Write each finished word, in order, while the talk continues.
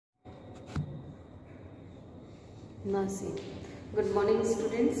Now see. Good morning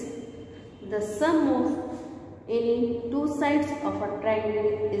students. The sum of any two sides of a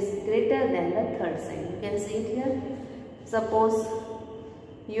triangle is greater than the third side. You can see it here. Suppose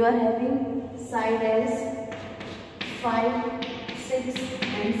you are having side as 5, 6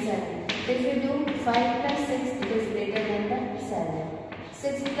 and 7. If you do 5 plus 6, it is greater than the 7.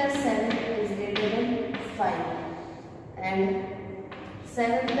 6 plus 7 is greater than 5. And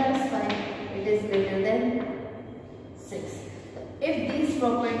 7 plus 5, it is greater than 6. If these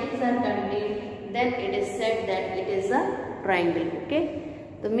properties are contained, then it is said that it is a triangle. Okay.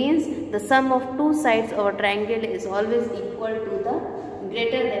 That means the sum of two sides of a triangle is always equal to the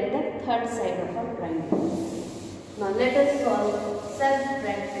greater than the third side of a triangle. Now let us solve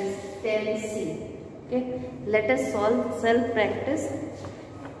self-practice 10C. Okay. Let us solve self-practice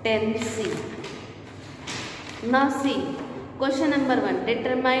 10C. Now see. Question number 1.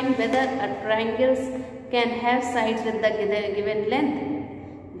 Determine whether a triangle can have sides with the given length.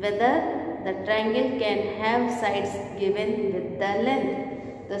 Whether the triangle can have sides given with the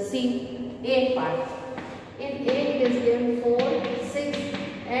length. The C, A part. In A it is given 4, 6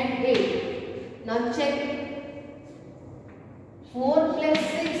 and 8. Now check. 4 plus 6,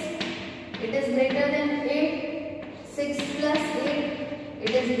 it is greater than 8. 6 plus 8, it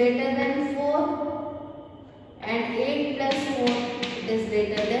is greater than 4. And 8 plus 4, it is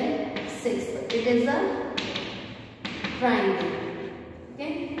greater than 6. So it is a triangle.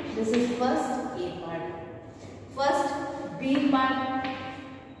 Okay. This is first A part. First B part.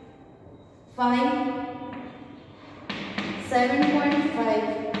 5,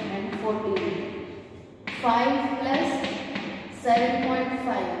 7.5 and 14. 5 plus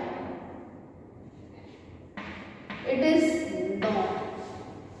 7.5. It is not.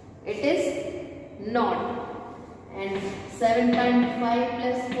 It is not. And 7.5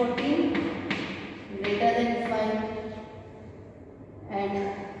 plus 14 greater than 5. And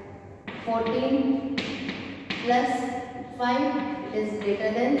 14 plus 5 is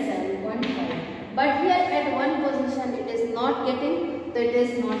greater than 7.5. But here at one position it is not getting, so it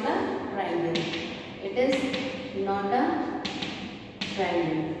is not a triangle. It is not a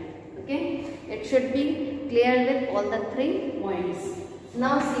triangle. Okay. It should be clear with all the 3 points.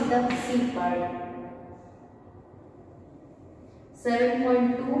 Now see the C part.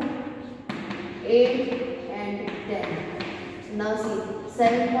 7.2, 8 and 10. Now see,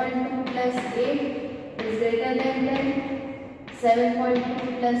 7.2 plus 8 is greater than 10.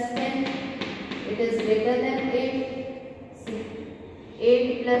 7.2 plus 10, it is greater than 8. See,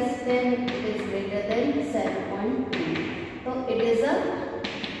 8 plus 10, it is greater than 7.2. So it is a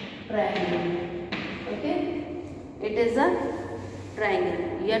triangle. Okay? It is a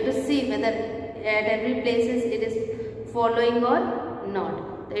triangle. You have to see whether at every places it is following or not.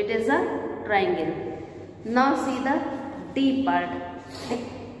 It is a triangle. Now see the D part.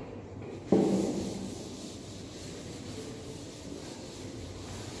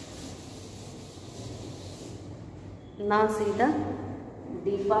 Now see the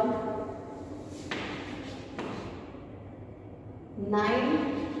D part.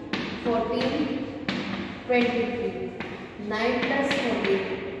 9, 14, 23. 9 plus 14.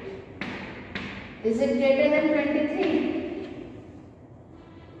 Is it greater than 23?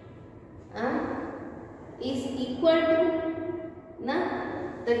 Is equal to?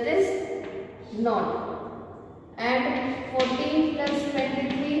 That is not. And 14 plus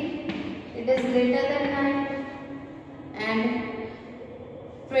 23, it is greater than 9. And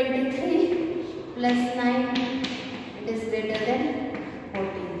 23 plus 9, it is greater than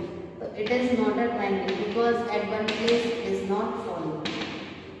 14. So it is not a triangle because at one place it is not following.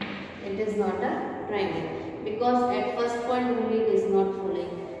 It is not a triangle because at first point only it is not following.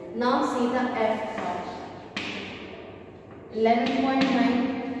 Now see the F part.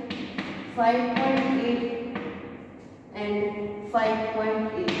 11.9, 5.8 and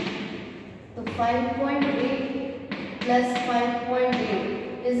 5.8. So 5.8 plus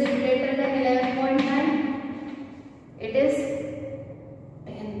 5.8, is it greater than 11.9? It is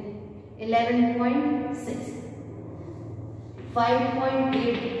 11.6.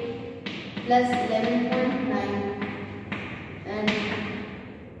 5.8 plus 11.9 and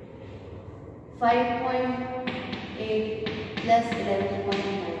 5.8 plus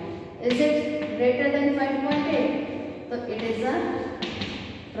 11.9. Is it greater than 5.8? So it is a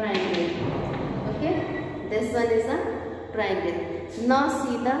triangle. Okay. This one is a triangle. Now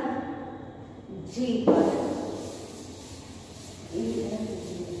see the G part.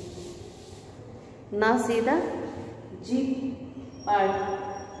 Now see the G part.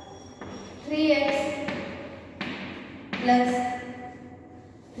 3x plus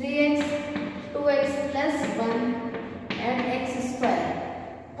 3x 2x plus 1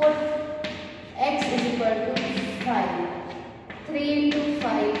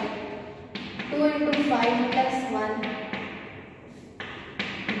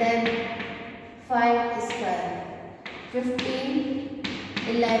 then 5 square, 15,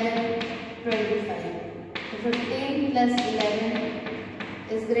 11, 25. So 15 plus 11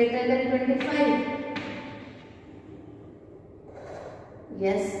 is greater than 25.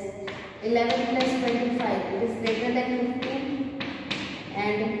 Yes, 11 plus 25, it is greater than 15,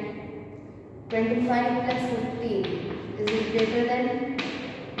 and 25 plus 15 is it greater than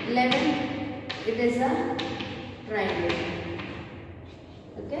 11. It is a triangle.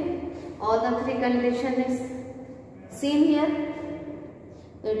 Okay, all the three conditions is seen here.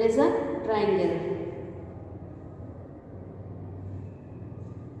 It is a triangle.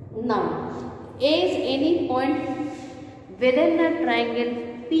 Now, is any point within the triangle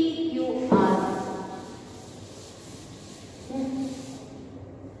PQR.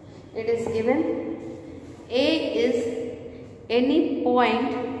 It is given A is any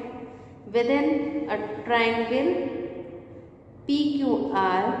point within a triangle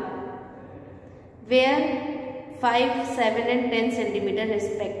PQR where 5, 7 and 10 centimeter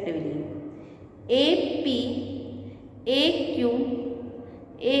respectively. AP, AQ,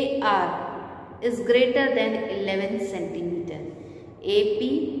 AR is greater than 11 centimeter. AP,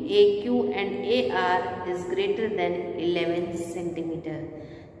 AQ and AR is greater than 11 centimeter.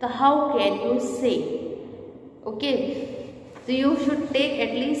 So how can you say? Okay, so you should take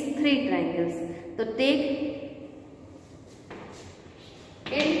at least 3 triangles. So take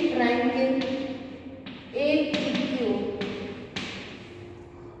in triangle APQ,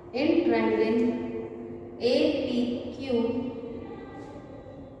 in triangle APQ,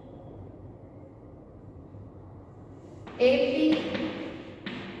 AP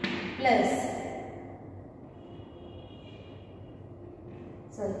plus,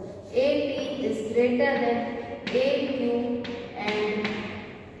 sorry, AP is greater than AQ and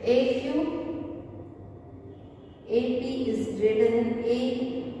AQ, AP is greater than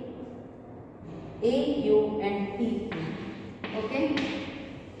AQ and PQ. Okay,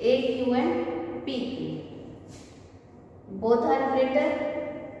 AQ and PQ. Both are greater?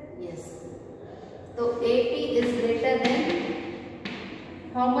 Yes. So AP is greater than,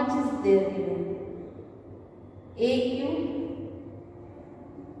 how much is there given? AQ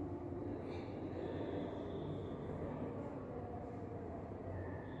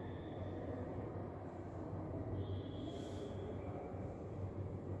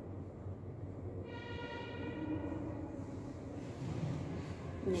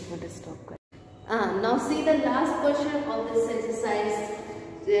now see the last question of this exercise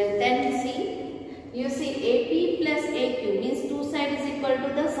 10C. You see AP plus AQ means two sides is equal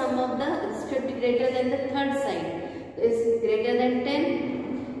to the sum of the, should be greater than the third side. Is greater than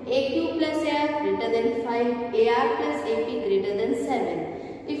 10. AQ plus AR greater than 5. AR plus AP greater than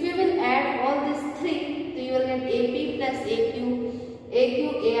 7. If you will add all these three, so you will get AP plus AQ, AQ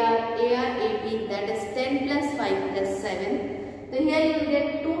AR, AR AP, that is 10 plus 5 plus 7. So here you will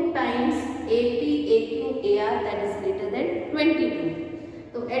get 2 times AP, AQ, AR, that is greater than 22.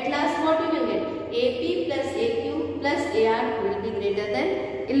 So at last what you will get? AP plus AQ plus AR will be greater than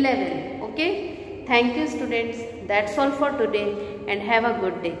 11. Okay. Thank you students. That's all for today and have a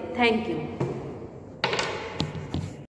good day. Thank you.